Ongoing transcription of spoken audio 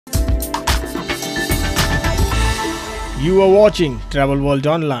You are watching Travel World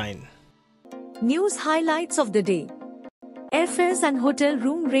Online. News highlights of the day. Airfares and hotel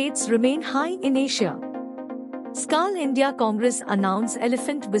room rates remain high in Asia. SKAL India Congress announced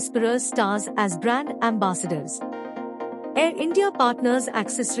Elephant Whisperers stars as brand ambassadors. Air India partners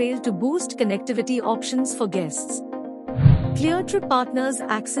AccesRail to boost connectivity options for guests. Cleartrip partners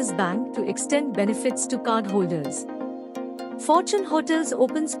Axis Bank to extend benefits to cardholders. Fortune Hotels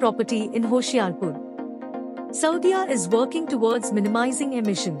opens property in Hoshiarpur. SAUDIA is working towards minimizing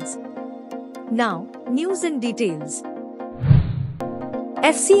emissions. Now, news in details.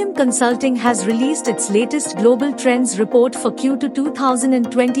 FCM Consulting has released its latest global trends report for Q2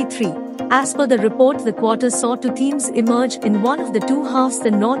 2023. As per the report, the quarter saw two themes emerge in one of the two halves.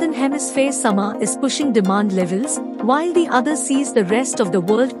 The Northern Hemisphere summer is pushing demand levels, while the other sees the rest of the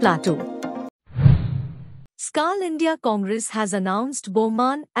world plateau. SKAL India Congress has announced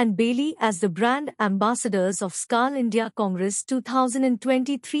Bowman and Bailey as the brand ambassadors of SKAL India Congress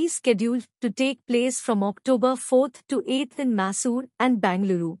 2023, scheduled to take place from October 4th to 8th in Mysore and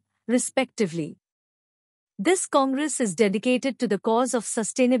Bangalore, respectively. This Congress is dedicated to the cause of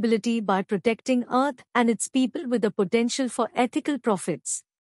sustainability by protecting Earth and its people with the potential for ethical profits.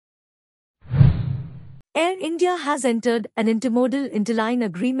 Air India has entered an intermodal interline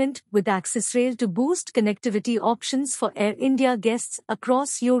agreement with AccesRail to boost connectivity options for Air India guests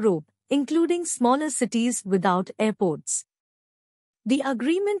across Europe, including smaller cities without airports. The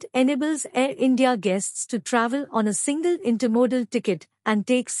agreement enables Air India guests to travel on a single intermodal ticket and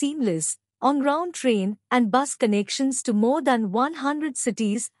take seamless, on-ground train and bus connections to more than 100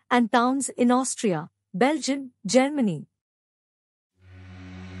 cities and towns in Austria, Belgium, Germany.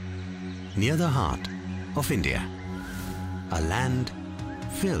 Near the heart of India, a land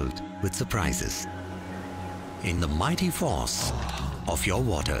filled with surprises. In the mighty force of your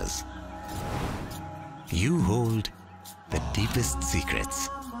waters, you hold the deepest secrets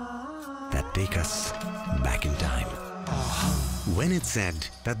that take us back in time. When it's said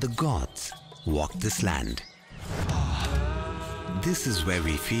that the gods walk this land, this is where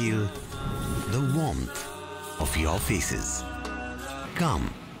we feel the warmth of your faces.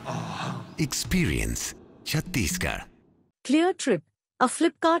 Come, experience Chhattisgarh. Cleartrip, a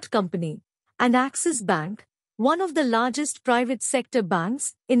Flipkart company, and Axis Bank, one of the largest private sector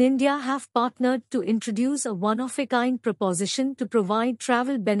banks in India, have partnered to introduce a one-of-a-kind proposition to provide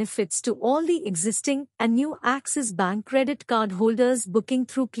travel benefits to all the existing and new Axis Bank credit card holders booking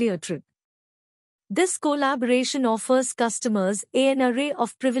through Cleartrip. This collaboration offers customers an array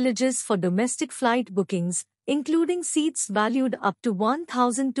of privileges for domestic flight bookings, including seats valued up to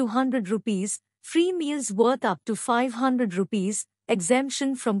 1,200 rupees, free meals worth up to 500 rupees,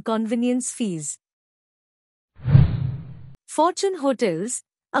 exemption from convenience fees. Fortune Hotels,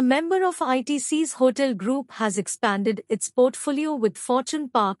 a member of ITC's hotel group, has expanded its portfolio with Fortune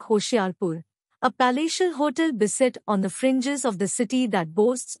Park Hoshiarpur, a palatial hotel beset on the fringes of the city that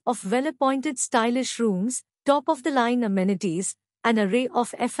boasts of well-appointed stylish rooms, top-of-the-line amenities, an array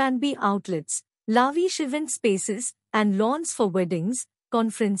of F&B outlets, lavish event spaces, and lawns for weddings,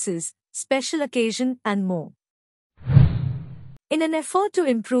 conferences, special occasion, and more. In an effort to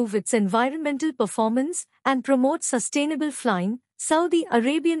improve its environmental performance and promote sustainable flying, Saudi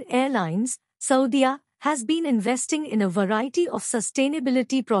Arabian Airlines, SAUDIA, has been investing in a variety of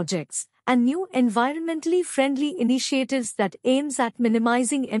sustainability projects and new environmentally friendly initiatives that aims at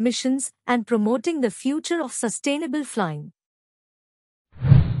minimizing emissions and promoting the future of sustainable flying.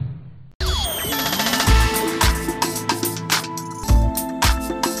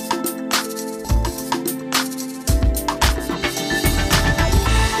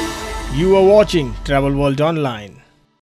 You are watching Travel World Online.